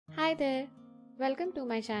Hi there, welcome to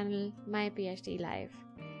my channel, My PhD Life.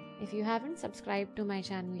 If you haven't subscribed to my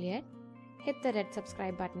channel yet, hit the red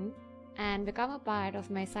subscribe button and become a part of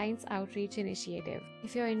my science outreach initiative.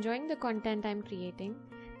 If you're enjoying the content I'm creating,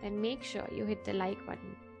 then make sure you hit the like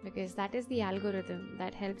button because that is the algorithm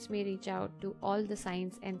that helps me reach out to all the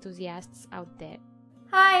science enthusiasts out there.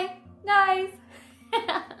 Hi guys!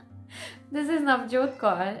 This is Navjot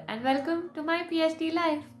Kaur and welcome to my PhD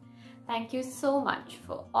Life. Thank you so much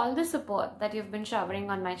for all the support that you've been showering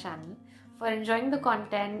on my channel, for enjoying the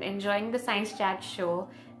content, enjoying the Science Chat show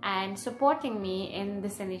and supporting me in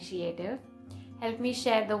this initiative. Help me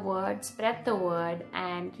share the word, spread the word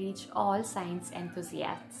and reach all science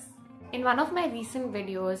enthusiasts. In one of my recent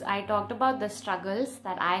videos, I talked about the struggles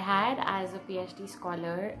that I had as a PhD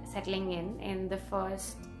scholar settling in the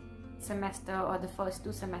first semester or the first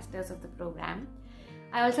 2 semesters of the program.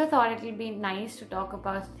 I also thought it would be nice to talk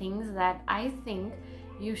about things that I think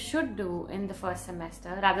you should do in the first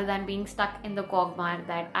semester rather than being stuck in the quagmire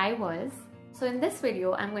that I was. So in this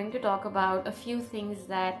video, I'm going to talk about a few things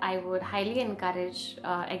that I would highly encourage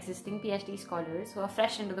existing PhD scholars who are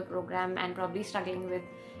fresh into the program and probably struggling with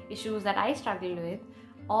issues that I struggled with,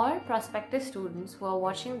 or prospective students who are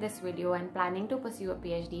watching this video and planning to pursue a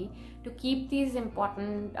PhD, to keep these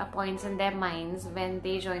important points in their minds when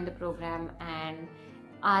they join the program and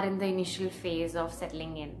are in the initial phase of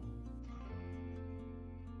settling in.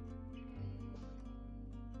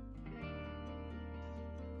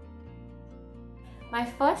 My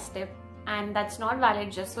first tip, and that's not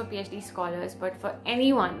valid just for PhD scholars but for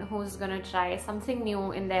anyone who's gonna try something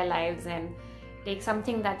new in their lives and take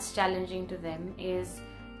something that's challenging to them, is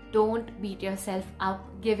don't beat yourself up.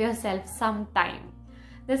 Give yourself some time.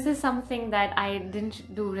 This is something that I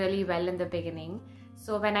didn't do really well in the beginning.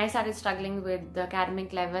 So when I started struggling with the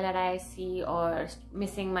academic level at IISc, or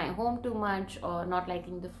missing my home too much, or not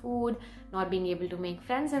liking the food, not being able to make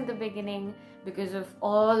friends in the beginning because of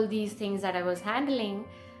all these things that I was handling,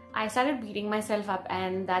 I started beating myself up,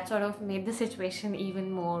 and that sort of made the situation even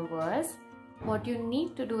more worse. What you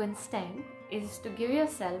need to do instead is to give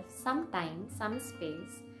yourself some time, some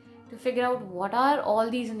space to figure out what are all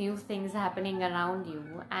these new things happening around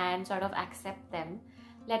you and sort of accept them.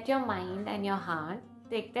 Let your mind and your heart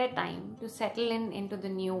take their time to settle into the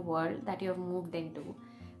new world that you have moved into.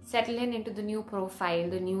 Settle into the new profile,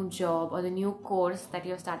 the new job or the new course that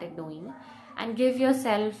you have started doing, and give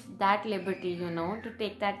yourself that liberty, to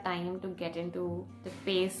take that time to get into the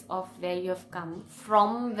pace of where you have come,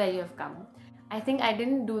 from where you have come. I think I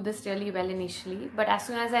didn't do this really well initially, but as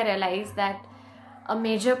soon as I realized that a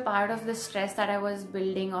major part of the stress that I was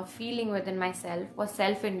building or feeling within myself was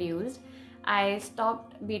self-induced, I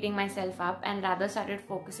stopped beating myself up and rather started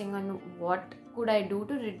focusing on what could I do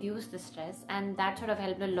to reduce the stress, and that sort of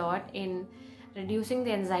helped a lot in reducing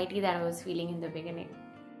the anxiety that I was feeling in the beginning.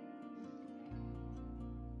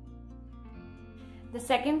 The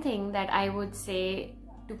second thing that I would say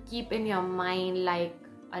to keep in your mind like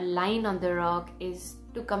a line on the rock is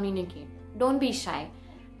to communicate. Don't be shy.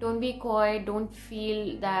 Don't be coy. Don't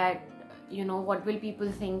feel that, what will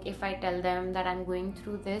people think if I tell them that I'm going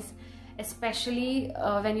through this. Especially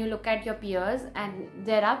when you look at your peers, and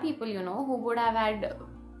there are people, who would have had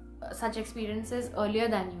such experiences earlier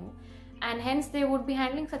than you, and hence they would be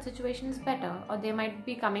handling such situations better, or they might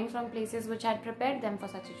be coming from places which had prepared them for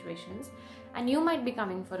such situations, and you might be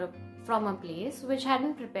coming from a place which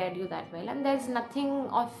hadn't prepared you that well, and there's nothing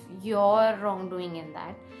of your wrongdoing in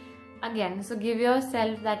that. Again, so give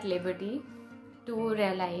yourself that liberty to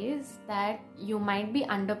realize that you might be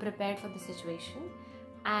underprepared for the situation,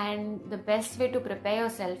 and the best way to prepare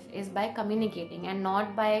yourself is by communicating and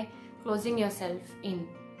not by closing yourself in.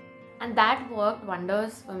 And that worked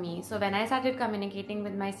wonders for me. So when I started communicating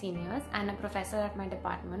with my seniors and a professor at my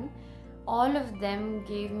department, all of them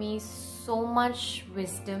gave me so much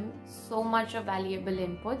wisdom, so much of valuable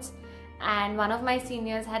inputs. And one of my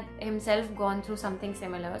seniors had himself gone through something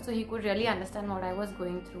similar, so he could really understand what I was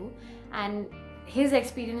going through, and his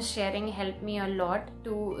experience sharing helped me a lot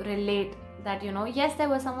to relate that, yes, there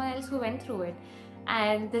was someone else who went through it,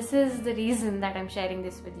 and this is the reason that I'm sharing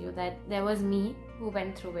this with you, that there was me who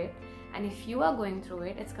went through it, and if you are going through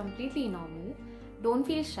it, it's completely normal. Don't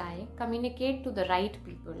feel shy. Communicate to the right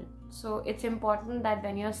people. So it's important that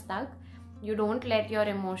when you're stuck, you don't let your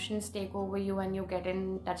emotions take over you and you get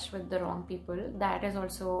in touch with the wrong people. That is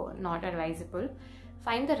also not advisable.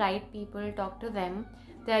 Find the right people, talk to them.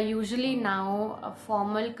 There are usually now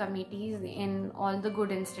formal committees in all the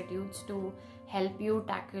good institutes to help you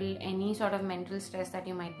tackle any sort of mental stress that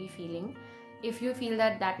you might be feeling. if you feel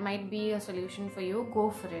that that might be a solution for you, go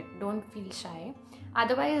for it. Don't feel shy.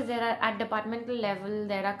 Otherwise, there are at departmental level,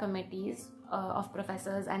 there are committees of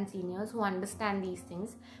professors and seniors who understand these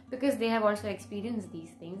things, because they have also experienced these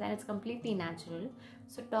things, and it's completely natural.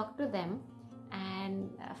 So talk to them and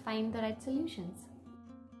find the right solutions.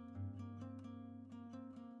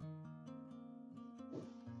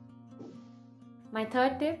 My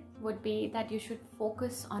third tip would be that you should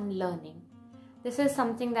focus on learning. This is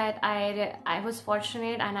something that I was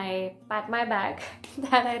fortunate, and I pat my back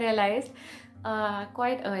that I realized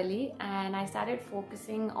quite early, and I started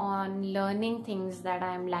focusing on learning things that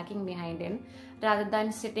I am lacking behind in, rather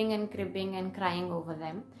than sitting and cribbing and crying over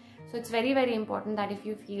them. So it's very, very important that if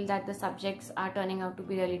you feel that the subjects are turning out to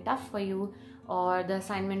be really tough for you, or the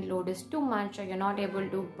assignment load is too much, or you're not able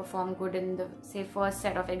to perform good in the, say, first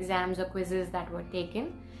set of exams or quizzes that were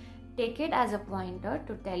taken, take it as a pointer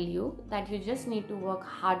to tell you that you just need to work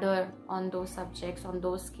harder on those subjects, on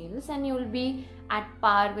those skills, and you will be at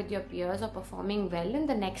par with your peers or performing well in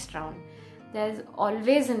the next round. There's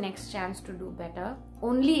always a next chance to do better,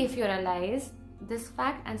 only if you realize this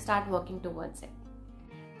fact and start working towards it.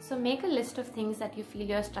 So make a list of things that you feel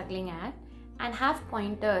you're struggling at, and have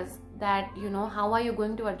pointers that, how are you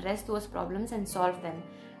going to address those problems and solve them,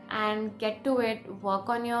 and get to it, work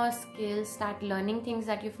on your skills, start learning things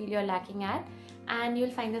that you feel you're lacking at, and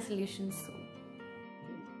you'll find the solutions soon.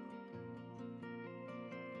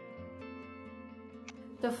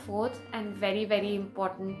 The fourth and very, very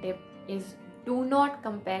important tip is, do not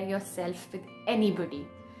compare yourself with anybody.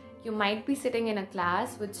 You might be sitting in a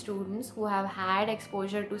class with students who have had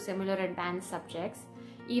exposure to similar advanced subjects,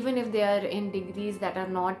 even if they are in degrees that are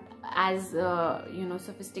not as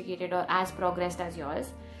sophisticated or as progressed as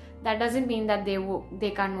yours. That doesn't mean that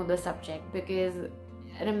they can't know the subject, because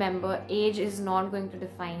remember, age is not going to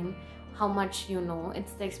define how much you know.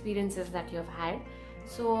 It's the experiences that you've had.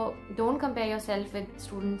 So don't compare yourself with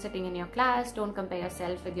students sitting in your class. Don't compare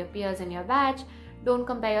yourself with your peers in your batch. Don't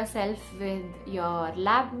compare yourself with your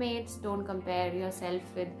lab mates. Don't compare yourself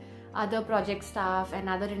with other project staff and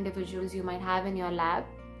other individuals you might have in your lab.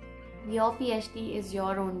 Your PhD is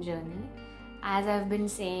your own journey. As I've been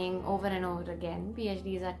saying over and over again,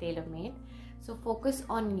 PhDs are tailor-made. So focus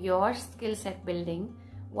on your skill set building.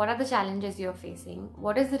 What are the challenges you're facing?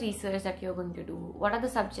 What is the research that you're going to do? What are the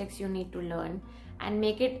subjects you need to learn? And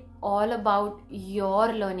make it all about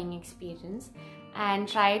your learning experience, and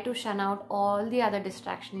try to shun out all the other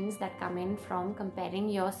distractions that come in from comparing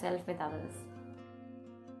yourself with others.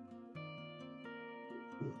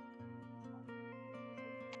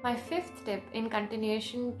 My fifth tip, in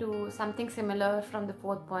continuation to something similar from the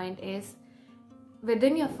fourth point, is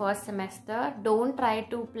within your first semester, don't try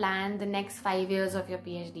to plan the next 5 years of your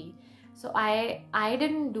PhD. So I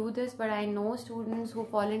didn't do this, but I know students who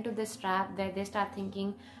fall into this trap where they start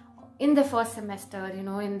thinking in the first semester,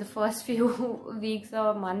 in the first few weeks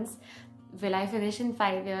or months, will I finish in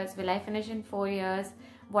 5 years? Will I finish in 4 years?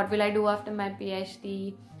 What will I do after my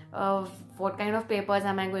PhD? What kind of papers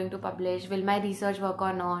am I going to publish? Will my research work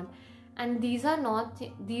or not? And these are not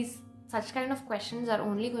such kind of questions are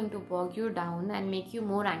only going to bog you down and make you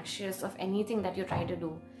more anxious of anything that you try to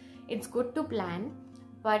do. It's good to plan,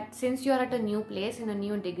 but since you're at a new place in a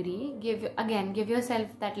new degree, give yourself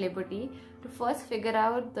that liberty to first figure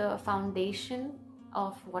out the foundation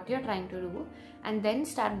of what you're trying to do, and then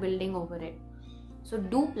start building over it. So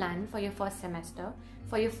do plan for your first semester,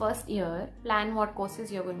 for your first year. Plan what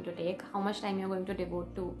courses you're going to take, how much time you're going to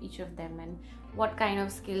devote to each of them, and what kind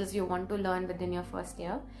of skills you want to learn within your first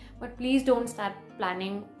year. But please don't start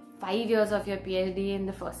planning 5 years of your PhD in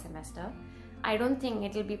the first semester. I don't think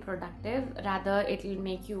it will be productive. Rather, it will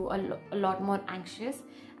make you a lot more anxious,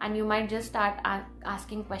 and you might just start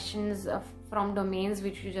asking questions from domains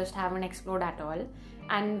which you just haven't explored at all.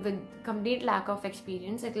 And with complete lack of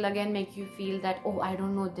experience, it will again make you feel that, oh, I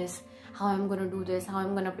don't know this, how I'm going to do this, how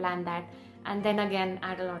I'm going to plan that, and then again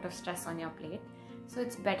add a lot of stress on your plate. So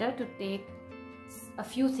it's better to take a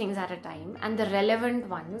few things at a time, and the relevant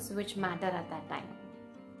ones which matter at that time.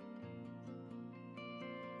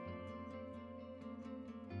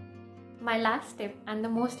 My last tip, and the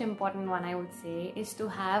most important one I would say, is to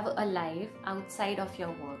have a life outside of your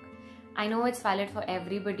work. I know it's valid for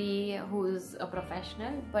everybody who's a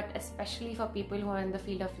professional, but especially for people who are in the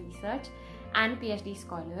field of research and PhD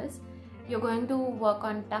scholars. You're going to work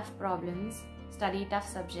on tough problems, study tough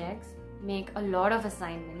subjects, make a lot of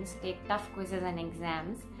assignments, take tough quizzes and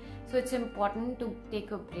exams. So it's important to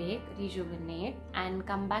take a break, rejuvenate, and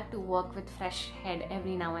come back to work with fresh head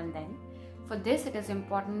every now and then. For this, it is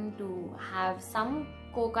important to have some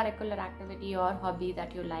co-curricular activity or hobby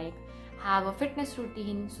that you like, have a fitness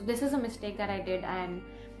routine. So this is a mistake that I did, and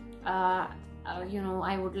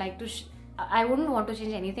I would like to I wouldn't want to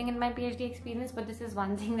change anything in my PhD experience, but this is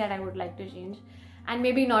one thing that I would like to change, and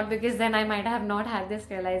maybe not, because then I might have not had this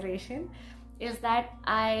realization, is that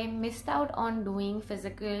I missed out on doing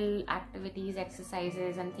physical activities,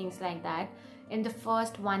 exercises and things like that in the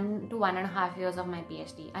first 1 to 1.5 years of my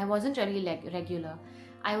PhD. I wasn't really regular.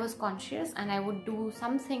 I was conscious and I would do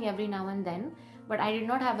something every now and then, but I did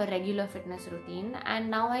not have a regular fitness routine.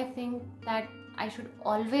 And now I think that I should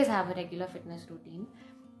always have a regular fitness routine,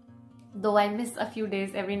 though I miss a few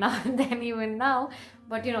days every now and then even now,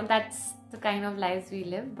 but that's the kind of lives we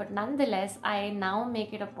live. But nonetheless, I now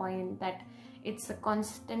make it a point that it's a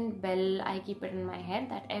constant bell. I keep it in my head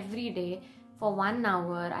that every day for 1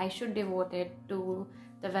 hour I should devote it to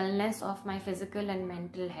the wellness of my physical and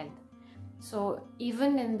mental health. So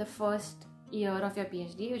even in the first year of your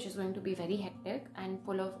PhD, which is going to be very hectic and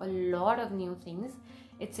full of a lot of new things,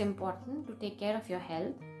 it's important to take care of your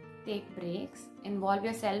health, take breaks, involve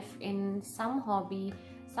yourself in some hobby,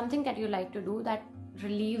 something that you like to do that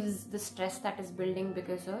relieves the stress that is building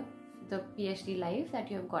because of the PhD life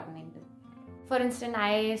that you have gotten into. For instance,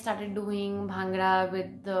 I started doing Bhangra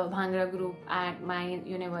with the Bhangra group at my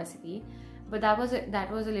university, but that was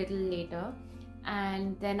a little later.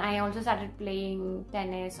 And then I also started playing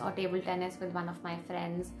tennis or table tennis with one of my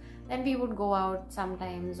friends. Then we would go out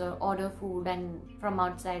sometimes or order food and from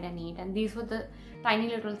outside and eat, and these were the tiny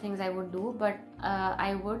little things I would do. But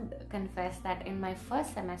I would confess that in my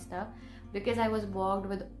first semester, because I was bogged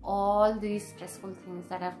with all these stressful things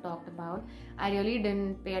that I've talked about, I really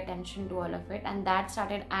didn't pay attention to all of it, and that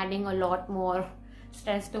started adding a lot more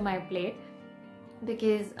stress to my plate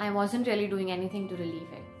because I wasn't really doing anything to relieve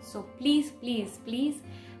it. So please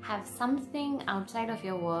have something outside of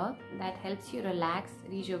your work that helps you relax,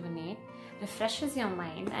 rejuvenate, refreshes your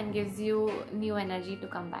mind and gives you new energy to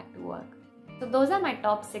come back to work. So those are my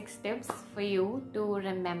top 6 tips for you to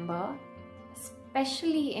remember,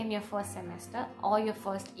 especially in your first semester or your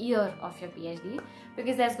first year of your PhD,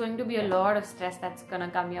 because there's going to be a lot of stress that's gonna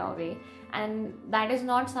come your way, and that is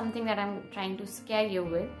not something that I'm trying to scare you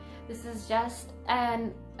with. This is just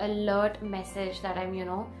an alert message that I'm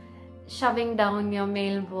shoving down your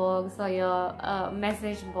mailbox or your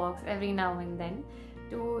message box every now and then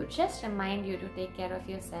to just remind you to take care of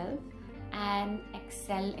yourself and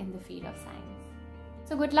excel in the field of science.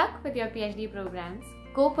 So good luck with your PhD programs.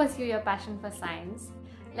 Go pursue your passion for science.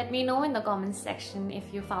 Let me know in the comments section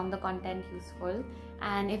if you found the content useful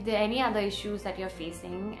and if there are any other issues that you're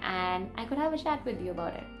facing, and I could have a chat with you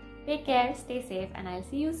about it. Take care, stay safe, and I'll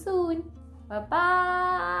see you soon.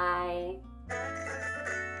 Bye-bye.